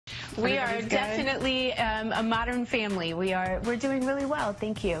We are definitely a modern family. We're doing really well,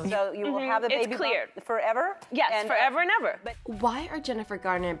 thank you. So you will have the baby cleared forever? Yes, forever and ever. Why are Jennifer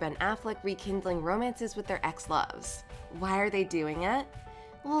Garner and Ben Affleck rekindling romances with their ex-loves? Why are they doing it?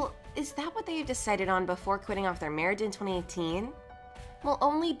 Well, is that what they've decided on before quitting off their marriage in 2018? Well,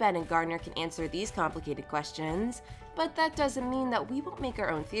 only Ben and Garner can answer these complicated questions, but that doesn't mean that we won't make our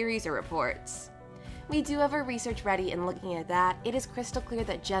own theories or reports. We do have our research ready, and looking at that, it is crystal clear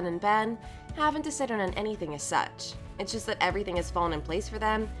that Jen and Ben haven't decided on anything as such. It's just that everything has fallen in place for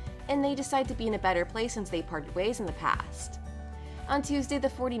them, and they decide to be in a better place since they parted ways in the past. On Tuesday, the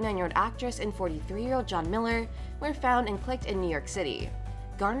 49-year-old actress and 43-year-old John Miller were found and clicked in New York City.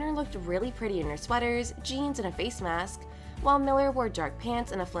 Garner looked really pretty in her sweaters, jeans, and a face mask, while Miller wore dark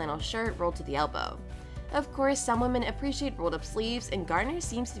pants and a flannel shirt rolled to the elbow. Of course, some women appreciate rolled-up sleeves, and Garner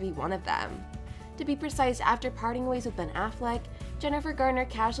seems to be one of them. To be precise, after parting ways with Ben Affleck, Jennifer Garner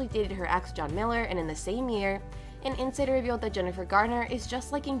casually dated her ex John Miller, and in the same year, an insider revealed that Jennifer Garner is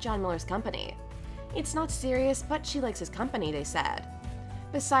just liking John Miller's company. It's not serious, but she likes his company, they said.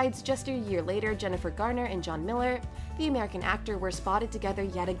 Besides, just a year later, Jennifer Garner and John Miller, the American actor, were spotted together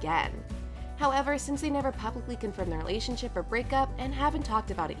yet again. However, since they never publicly confirmed their relationship or breakup and haven't talked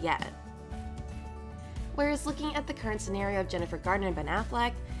about it yet. Whereas looking at the current scenario of Jennifer Garner and Ben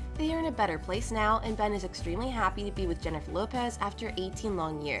Affleck, they are in a better place now, and Ben is extremely happy to be with Jennifer Lopez after 18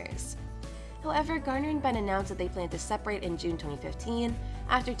 long years. However, Garner and Ben announced that they plan to separate in June 2015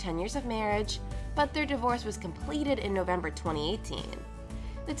 after 10 years of marriage, but their divorce was completed in November 2018.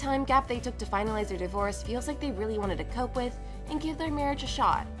 The time gap they took to finalize their divorce feels like they really wanted to cope with and give their marriage a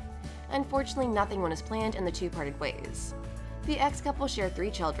shot. Unfortunately, nothing went as planned and the two parted ways. The ex-couple share 3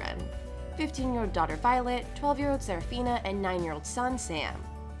 children: 15-year-old daughter Violet, 12-year-old Serafina, and 9-year-old son Sam.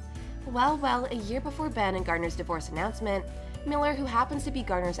 Well, a year before Ben and Garner's divorce announcement, Miller, who happens to be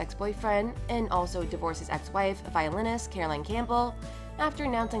Garner's ex-boyfriend and also divorced his ex-wife, violinist Caroline Campbell, after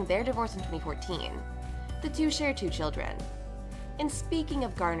announcing their divorce in 2014. The two share 2 children. And speaking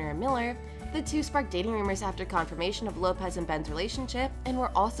of Garner and Miller, the two sparked dating rumors after confirmation of Lopez and Ben's relationship and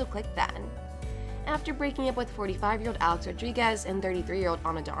were also clicked then. After breaking up with 45-year-old Alex Rodriguez and 33-year-old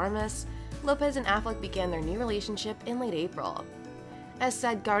Ana de Armas, Lopez and Affleck began their new relationship in late April. As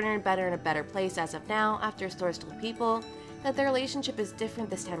said, Garner and Ben are in a better place as of now after stores told People that their relationship is different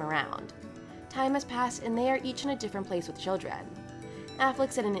this time around. Time has passed and they are each in a different place with children.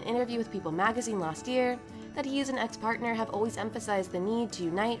 Affleck said in an interview with People magazine last year that he and ex-partner have always emphasized the need to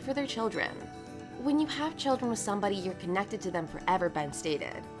unite for their children. When you have children with somebody, you're connected to them forever, Ben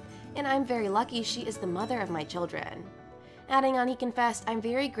stated. And I'm very lucky she is the mother of my children. Adding on, he confessed, "I'm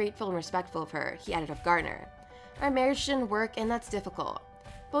very grateful and respectful of her," he added of Garner. "Our marriage didn't work, and that's difficult.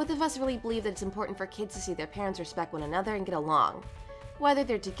 Both of us really believe that it's important for kids to see their parents respect one another and get along, whether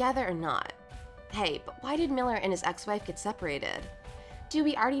they're together or not." Hey, but why did Miller and his ex-wife get separated? Do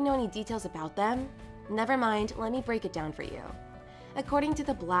we already know any details about them? Never mind, let me break it down for you. According to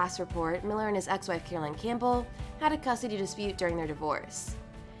the Blast report, Miller and his ex-wife Caroline Campbell had a custody dispute during their divorce.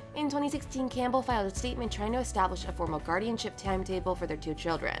 In 2016, Campbell filed a statement trying to establish a formal guardianship timetable for their 2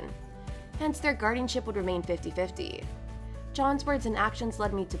 children. Hence, their guardianship would remain 50-50. John's words and actions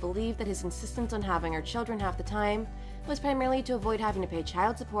led me to believe that his insistence on having our children half the time was primarily to avoid having to pay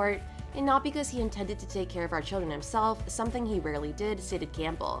child support and not because he intended to take care of our children himself, something he rarely did, stated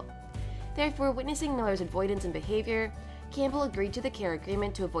Campbell. Therefore, witnessing Miller's avoidance and behavior, Campbell agreed to the care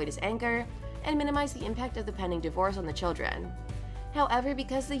agreement to avoid his anger and minimize the impact of the pending divorce on the children. However,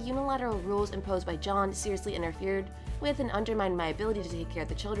 because the unilateral rules imposed by John seriously interfered with and undermined my ability to take care of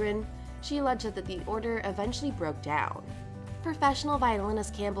the children, she alleged that the order eventually broke down. Professional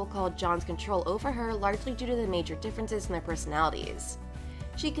violinist Campbell called John's control over her largely due to the major differences in their personalities.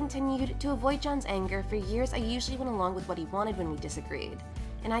 She continued, "To avoid John's anger, for years I usually went along with what he wanted when we disagreed,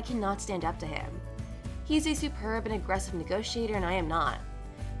 and I cannot stand up to him. He's a superb and aggressive negotiator and I am not.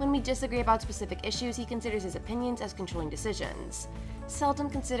 When we disagree about specific issues, he considers his opinions as controlling decisions, seldom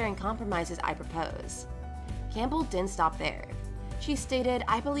considering compromises I propose." Campbell didn't stop there. She stated,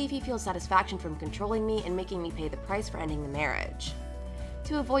 "I believe he feels satisfaction from controlling me and making me pay the price for ending the marriage.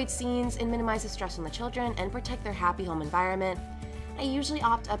 To avoid scenes and minimize the stress on the children and protect their happy home environment, I usually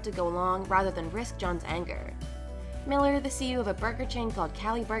opt up to go along rather than risk John's anger." Miller, the CEO of a burger chain called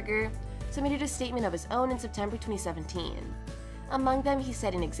Cali Burger, submitted a statement of his own in September 2017. Among them, he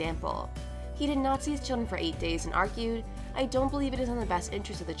said an example. He did not see his children for 8 days and argued, "I don't believe it is in the best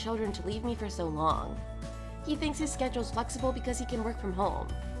interest of the children to leave me for so long." He thinks his schedule is flexible because he can work from home.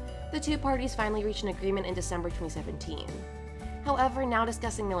 The 2 parties finally reached an agreement in December 2017. However, now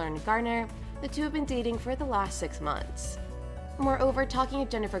discussing Miller and Garner, the two have been dating for the last 6 months. Moreover, talking of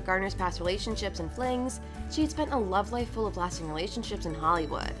Jennifer Garner's past relationships and flings, she had spent a love life full of lasting relationships in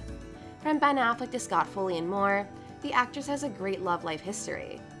Hollywood. From Ben Affleck to Scott Foley and more, the actress has a great love life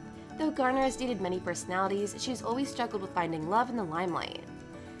history. Though Garner has dated many personalities, she's always struggled with finding love in the limelight.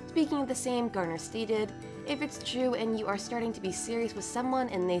 Speaking of the same, Garner stated, "If it's true and you are starting to be serious with someone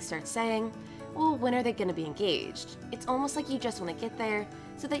and they start saying, well, when are they going to be engaged? It's almost like you just want to get there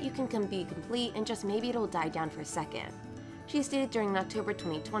so that you can be complete and just maybe it'll die down for a second," she stated during an October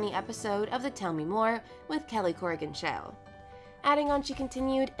 2020 episode of the Tell Me More with Kelly Corrigan show. Adding on, she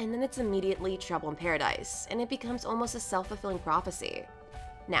continued, "And then it's immediately trouble in paradise, and it becomes almost a self-fulfilling prophecy."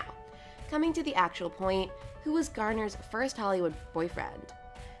 Now, coming to the actual point, who was Garner's first Hollywood boyfriend?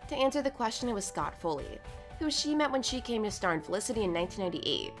 To answer the question, it was Scott Foley, who she met when she came to star in Felicity in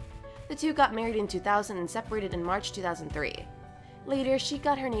 1998. The two got married in 2000 and separated in March 2003. Later, she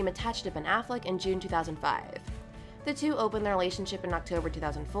got her name attached to Ben Affleck in June 2005. The two opened their relationship in October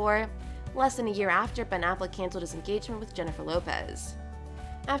 2004, less than a year after Ben Affleck canceled his engagement with Jennifer Lopez.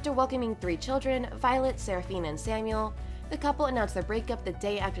 After welcoming 3 children, Violet, Serafina, and Samuel, the couple announced their breakup the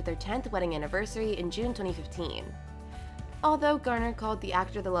day after their 10th wedding anniversary in June 2015. Although Garner called the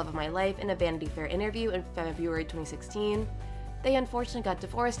actor the love of my life in a Vanity Fair interview in February 2016, they unfortunately got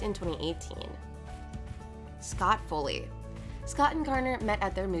divorced in 2018. Scott Foley. Scott and Garner met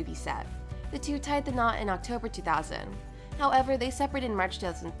at their movie set. The two tied the knot in October 2000. However, they separated in March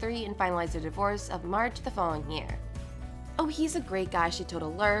 2003 and finalized their divorce of March the following year. "Oh, he's a great guy," she told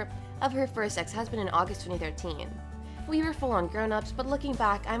Allure of her first ex-husband in August 2013. "We were full-on grown-ups, but looking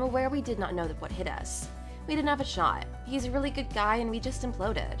back, I'm aware we did not know what hit us. We didn't have a shot. He's a really good guy and we just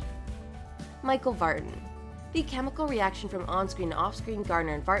imploded." Michael Vartan. The chemical reaction from on-screen to off-screen,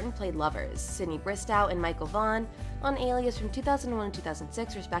 Garner and Vartan played lovers, Sydney Bristow and Michael Vaughn, on Alias from 2001 and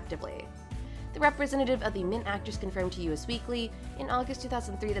 2006 respectively. The representative of the Mint actress confirmed to US Weekly in August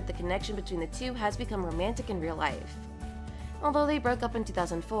 2003 that the connection between the two has become romantic in real life. Although they broke up in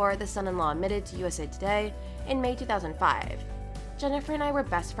 2004, the son-in-law admitted to USA Today in May 2005, "Jennifer and I were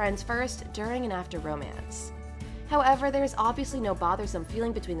best friends first, during, and after romance." However, there is obviously no bothersome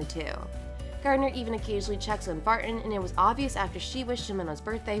feeling between the two. Garner even occasionally checks on Vartan, and it was obvious after she wished him on his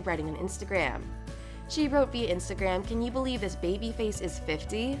birthday, writing on Instagram. She wrote via Instagram, "Can you believe this baby face is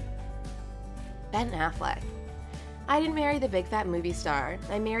 50? Ben Affleck. "I didn't marry the big fat movie star,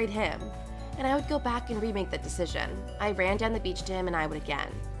 I married him. And I would go back and remake that decision. I ran down the beach to him and I would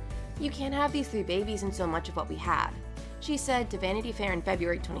again. You can't have these 3 babies and so much of what we had," she said to Vanity Fair in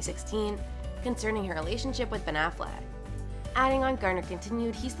February 2016 concerning her relationship with Ben Affleck. Adding on, Garner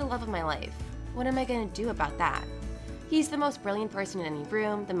continued, "He's the love of my life. What am I going to do about that? He's the most brilliant person in any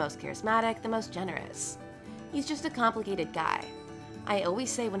room, the most charismatic, the most generous. He's just a complicated guy. I always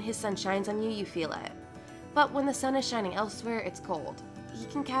say when his sun shines on you, you feel it. But when the sun is shining elsewhere, it's cold. He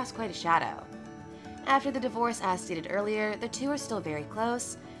can cast quite a shadow." After the divorce, as stated earlier, the two are still very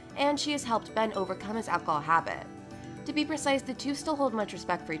close, and she has helped Ben overcome his alcohol habit. To be precise, the two still hold much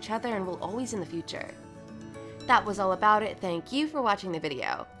respect for each other and will always in the future. That was all about it. Thank you for watching the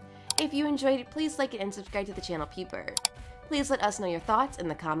video. If you enjoyed it, please like it and subscribe to the channel Peeper. Please let us know your thoughts in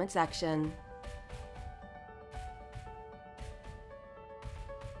the comment section.